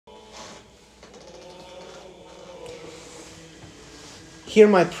Hear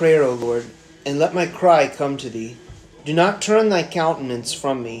my prayer, O Lord, and let my cry come to thee. Do not turn thy countenance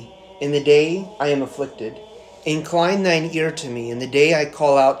from me in the day I am afflicted. Incline thine ear to me in the day I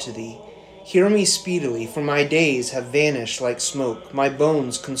call out to thee. Hear me speedily, for my days have vanished like smoke, my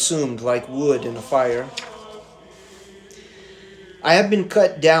bones consumed like wood in a fire. I have been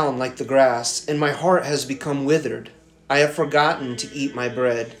cut down like the grass, and my heart has become withered. I have forgotten to eat my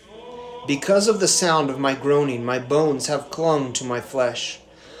bread. Because of the sound of my groaning, my bones have clung to my flesh.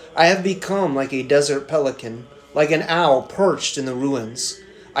 I have become like a desert pelican, like an owl perched in the ruins.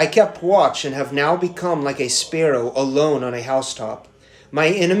 I kept watch and have now become like a sparrow alone on a housetop. My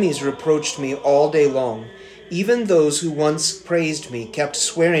enemies reproached me all day long. Even those who once praised me kept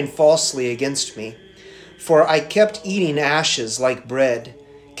swearing falsely against me. For I kept eating ashes like bread,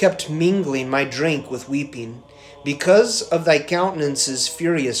 kept mingling my drink with weeping, because of thy countenance's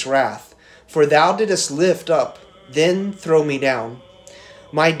furious wrath. For thou didst lift up, then throw me down.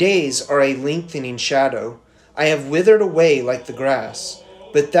 My days are a lengthening shadow. I have withered away like the grass.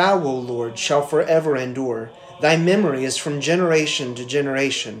 But thou, O Lord, shalt forever endure. Thy memory is from generation to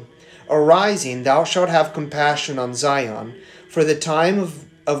generation. Arising, thou shalt have compassion on Zion, for the time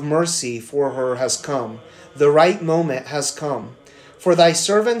of mercy for her has come. The right moment has come. For thy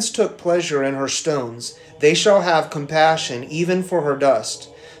servants took pleasure in her stones. They shall have compassion even for her dust.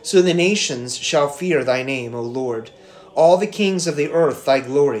 So the nations shall fear thy name, O Lord, all the kings of the earth thy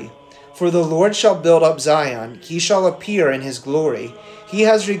glory. For the Lord shall build up Zion, he shall appear in his glory. He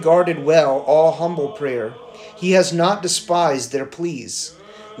has regarded well all humble prayer. He has not despised their pleas.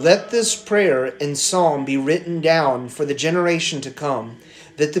 Let this prayer and psalm be written down for the generation to come,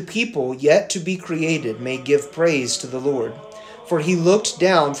 that the people yet to be created may give praise to the Lord. For he looked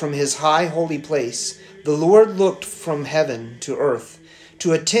down from his high holy place. The Lord looked from heaven to earth,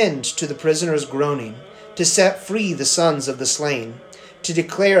 to attend to the prisoner's groaning, to set free the sons of the slain, to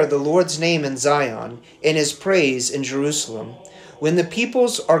declare the Lord's name in Zion, and his praise in Jerusalem, when the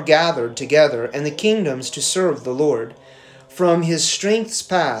peoples are gathered together and the kingdoms to serve the Lord. From his strength's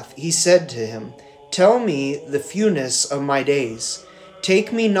path he said to him, Tell me the fewness of my days.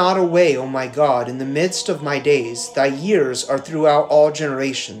 Take me not away, O my God, in the midst of my days. Thy years are throughout all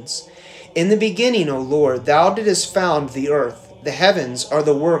generations. In the beginning, O Lord, thou didst found the earth. The heavens are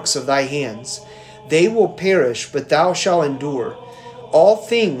the works of thy hands. They will perish, but thou shalt endure. All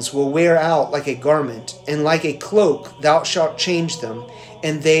things will wear out like a garment, and like a cloak thou shalt change them,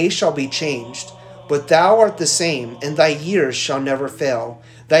 and they shall be changed. But thou art the same, and thy years shall never fail.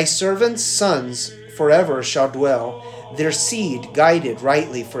 Thy servants' sons forever shall dwell, their seed guided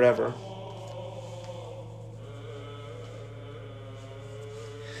rightly forever.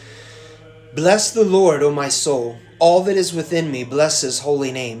 Bless the Lord, O my soul. All that is within me, bless his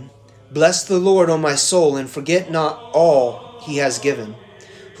holy name. Bless the Lord, O my soul, and forget not all he has given,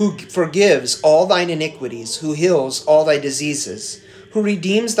 who forgives all thine iniquities, who heals all thy diseases, who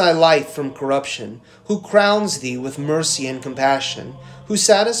redeems thy life from corruption, who crowns thee with mercy and compassion, who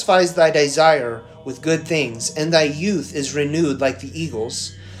satisfies thy desire with good things, and thy youth is renewed like the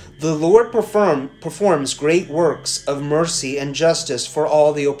eagles. The Lord performs great works of mercy and justice for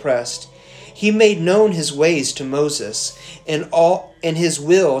all the oppressed. He made known his ways to Moses, and his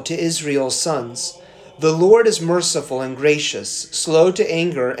will to Israel's sons. The Lord is merciful and gracious, slow to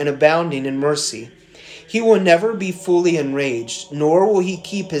anger and abounding in mercy. He will never be fully enraged, nor will he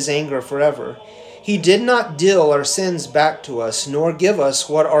keep his anger forever. He did not deal our sins back to us, nor give us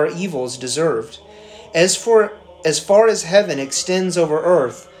what our evils deserved. As far as heaven extends over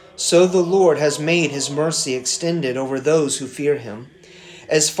earth, so the Lord has made his mercy extended over those who fear him.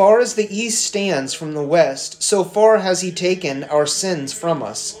 As far as the east stands from the west, so far has he taken our sins from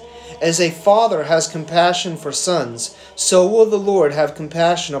us. As a father has compassion for sons, so will the Lord have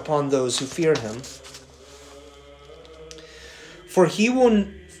compassion upon those who fear him. For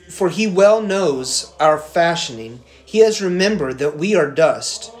he well knows our fashioning. He has remembered that we are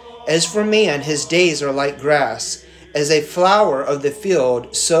dust. As for man, his days are like grass. As a flower of the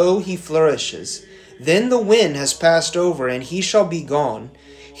field, so he flourishes. Then the wind has passed over, and he shall be gone.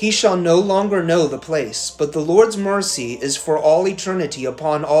 He shall no longer know the place. But the Lord's mercy is for all eternity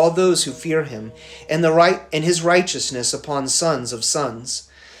upon all those who fear him, and his righteousness upon sons of sons.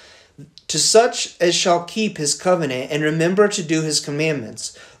 To such as shall keep his covenant and remember to do his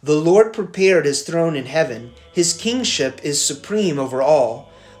commandments, the Lord prepared his throne in heaven. His kingship is supreme over all.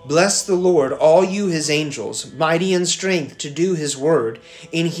 Bless the Lord, all you his angels, mighty in strength to do his word,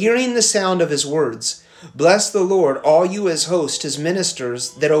 in hearing the sound of his words. Bless the Lord, all you his host, his ministers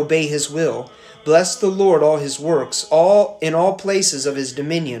that obey his will. Bless the Lord, all his works, all in all places of his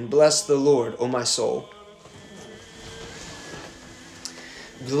dominion. Bless the Lord, O my soul.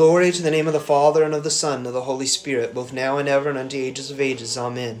 Glory to the name of the Father, and of the Son, and of the Holy Spirit, both now and ever, and unto ages of ages.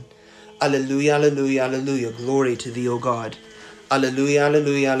 Amen. Alleluia, alleluia, alleluia. Glory to thee, O God. Alleluia,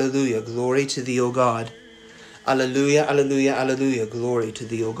 alleluia, alleluia. Glory to thee, O God. Alleluia, alleluia, alleluia. Glory to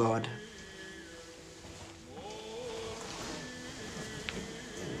thee, O God.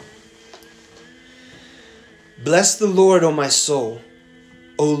 Bless the Lord, O my soul.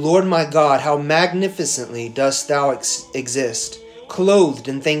 O Lord my God, how magnificently dost thou exist, clothed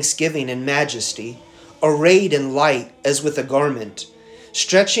in thanksgiving and majesty, arrayed in light as with a garment,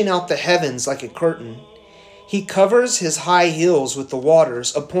 stretching out the heavens like a curtain. He covers his high hills with the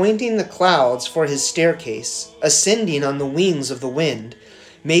waters, appointing the clouds for his staircase, ascending on the wings of the wind,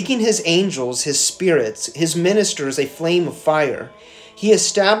 making his angels his spirits, his ministers a flame of fire. He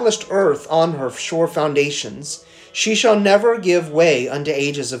established earth on her sure foundations. She shall never give way unto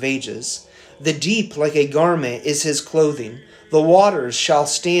ages of ages. The deep like a garment is his clothing. The waters shall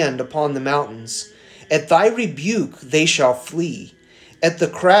stand upon the mountains. At thy rebuke they shall flee. At the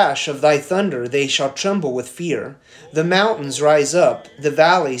crash of thy thunder they shall tremble with fear. The mountains rise up, the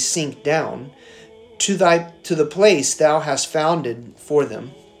valleys sink down, to the place thou hast founded for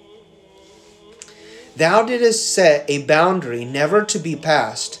them. Thou didst set a boundary never to be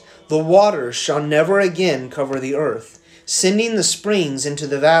passed. The waters shall never again cover the earth, sending the springs into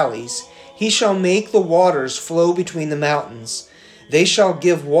the valleys. He shall make the waters flow between the mountains. They shall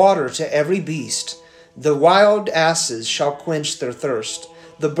give water to every beast. The wild asses shall quench their thirst.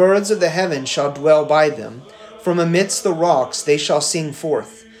 The birds of the heaven shall dwell by them. From amidst the rocks they shall sing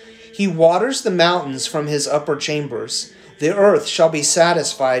forth. He waters the mountains from his upper chambers. The earth shall be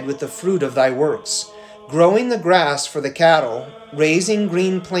satisfied with the fruit of thy works, growing the grass for the cattle, raising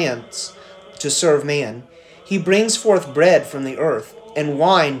green plants to serve man. He brings forth bread from the earth, and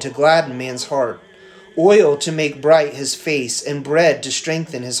wine to gladden man's heart, oil to make bright his face, and bread to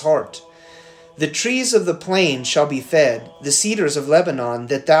strengthen his heart. The trees of the plain shall be fed, the cedars of Lebanon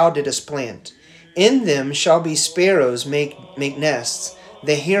that thou didst plant. In them shall be sparrows make nests,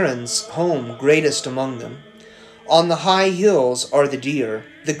 the heron's home greatest among them. On the high hills are the deer,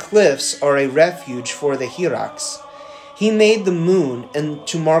 the cliffs are a refuge for the hyrax. He made the moon and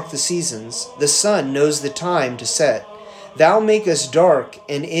to mark the seasons. The sun knows the time to set. Thou makest dark,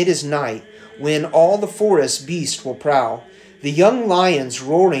 and it is night, when all the forest beasts will prowl, the young lions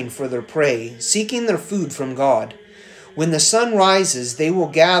roaring for their prey, seeking their food from God. When the sun rises, they will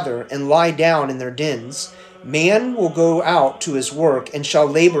gather and lie down in their dens. Man will go out to his work, and shall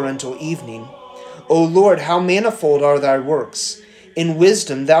labor until evening. O Lord, how manifold are thy works! In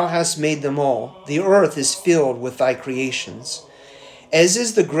wisdom thou hast made them all. The earth is filled with thy creations. As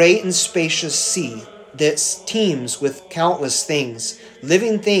is the great and spacious sea, that teems with countless things,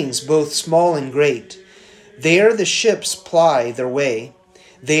 living things both small and great. There the ships ply their way.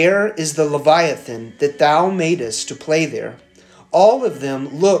 There is the Leviathan that thou madest to play there. All of them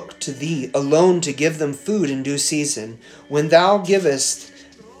look to thee alone to give them food in due season. When thou givest,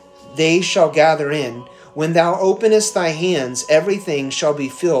 they shall gather in. When thou openest thy hands, everything shall be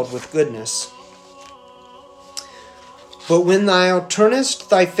filled with goodness. But when thou turnest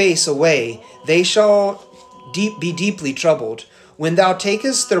thy face away, they shall be deeply troubled. When thou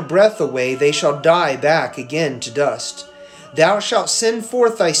takest their breath away, they shall die back again to dust. Thou shalt send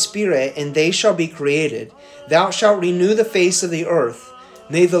forth thy spirit, and they shall be created. Thou shalt renew the face of the earth.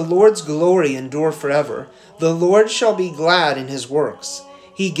 May the Lord's glory endure forever. The Lord shall be glad in his works.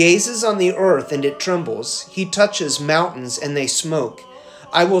 He gazes on the earth, and it trembles. He touches mountains, and they smoke.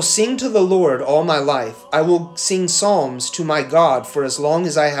 I will sing to the Lord all my life. I will sing psalms to my God for as long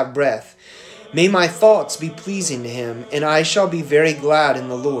as I have breath. May my thoughts be pleasing to him, and I shall be very glad in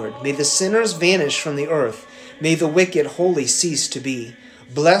the Lord. May the sinners vanish from the earth. May the wicked wholly cease to be.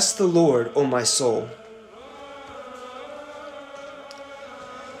 Bless the Lord, O my soul.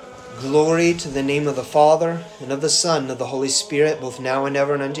 Glory to the name of the Father, and of the Son, and of the Holy Spirit, both now and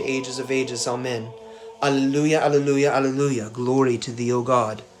ever, and unto ages of ages. Amen. Alleluia, alleluia, alleluia. Glory to thee, O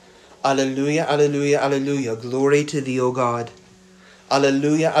God. Alleluia, alleluia, alleluia. Glory to thee, O God.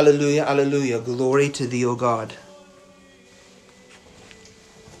 Alleluia, alleluia, alleluia. Glory to thee, O God.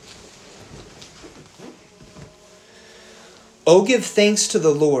 O give thanks to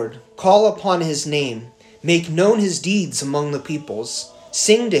the Lord. Call upon his name. Make known his deeds among the peoples.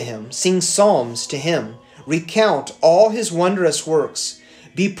 Sing to him. Sing psalms to him. Recount all his wondrous works.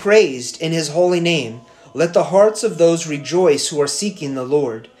 Be praised in his holy name. Let the hearts of those rejoice who are seeking the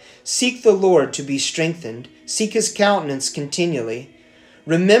Lord. Seek the Lord to be strengthened. Seek his countenance continually.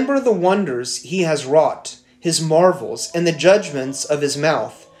 Remember the wonders he has wrought, his marvels, and the judgments of his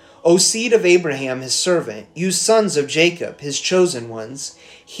mouth. O seed of Abraham his servant, you sons of Jacob, his chosen ones.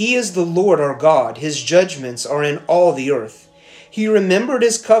 He is the Lord our God, his judgments are in all the earth. He remembered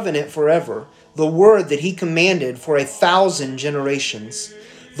his covenant forever, the word that he commanded for 1,000 generations.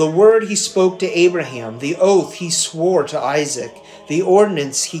 The word he spoke to Abraham, the oath he swore to Isaac, the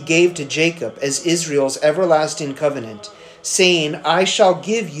ordinance he gave to Jacob as Israel's everlasting covenant, saying, I shall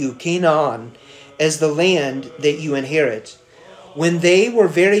give you Canaan as the land that you inherit. When they were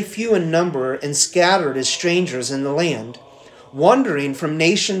very few in number and scattered as strangers in the land, wandering from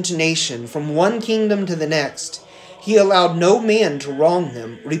nation to nation, from one kingdom to the next, he allowed no man to wrong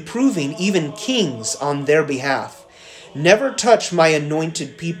them, reproving even kings on their behalf. Never touch my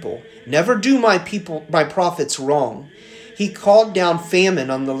anointed people, never do my prophets wrong. He called down famine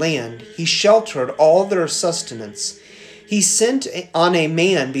on the land, he sheltered all their sustenance. He sent on a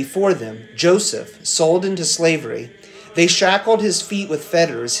man before them, Joseph, sold into slavery. They shackled his feet with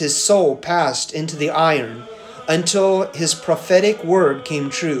fetters, his soul passed into the iron, until his prophetic word came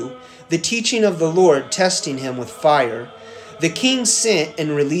true, the teaching of the Lord testing him with fire. The king sent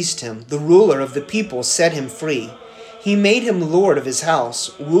and released him, the ruler of the people set him free. He made him lord of his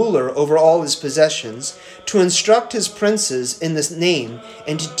house, ruler over all his possessions, to instruct his princes in this name,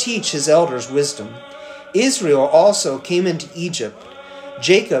 and to teach his elders wisdom. Israel also came into Egypt,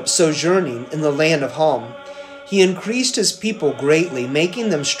 Jacob sojourning in the land of Ham. He increased his people greatly,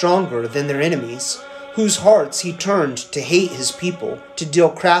 making them stronger than their enemies, whose hearts he turned to hate his people, to deal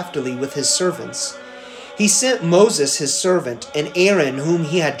craftily with his servants. He sent Moses his servant, and Aaron whom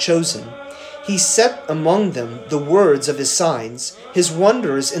he had chosen. He set among them the words of his signs, his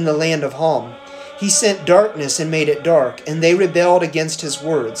wonders in the land of Ham. He sent darkness and made it dark, and they rebelled against his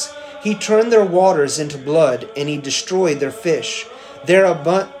words. He turned their waters into blood, and he destroyed their fish. Their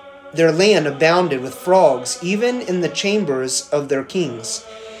land abounded with frogs, even in the chambers of their kings.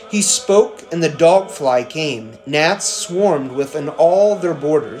 He spoke, and the dogfly came. Gnats swarmed within all their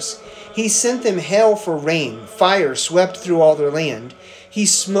borders. He sent them hail for rain. Fire swept through all their land. He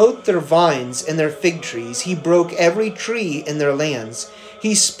smote their vines and their fig trees. He broke every tree in their lands.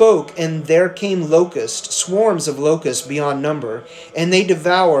 He spoke, and there came locusts, swarms of locusts beyond number, and they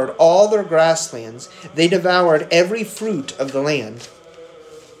devoured all their grasslands. They devoured every fruit of the land.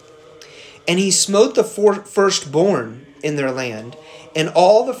 And he smote the firstborn in their land, and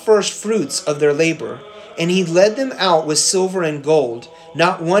all the first fruits of their labor. And he led them out with silver and gold,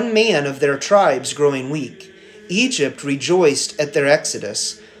 not one man of their tribes growing weak. Egypt rejoiced at their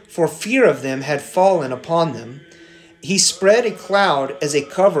exodus, for fear of them had fallen upon them. He spread a cloud as a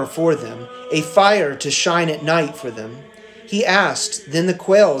cover for them, a fire to shine at night for them. He asked, then the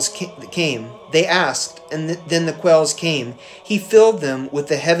quails came. They asked, and then the quails came. He filled them with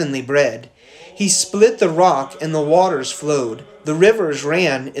the heavenly bread. He split the rock, and the waters flowed. The rivers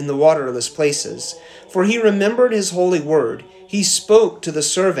ran in the waterless places. For he remembered his holy word. He spoke to the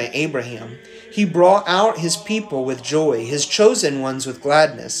servant Abraham. He brought out his people with joy, his chosen ones with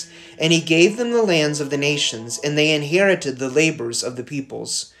gladness. And he gave them the lands of the nations, and they inherited the labors of the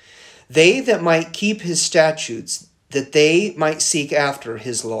peoples. They that might keep his statutes, that they might seek after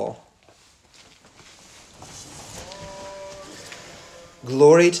his law.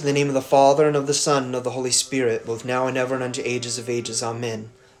 Glory to the name of the Father, and of the Son, and of the Holy Spirit, both now and ever, and unto ages of ages. Amen.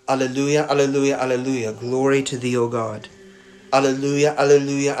 Alleluia, alleluia, alleluia. Glory to thee, O God. Alleluia,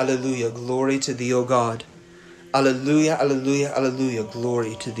 alleluia, alleluia. Glory to thee, O God. Alleluia, alleluia, alleluia.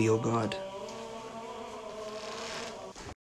 Glory to thee, O God.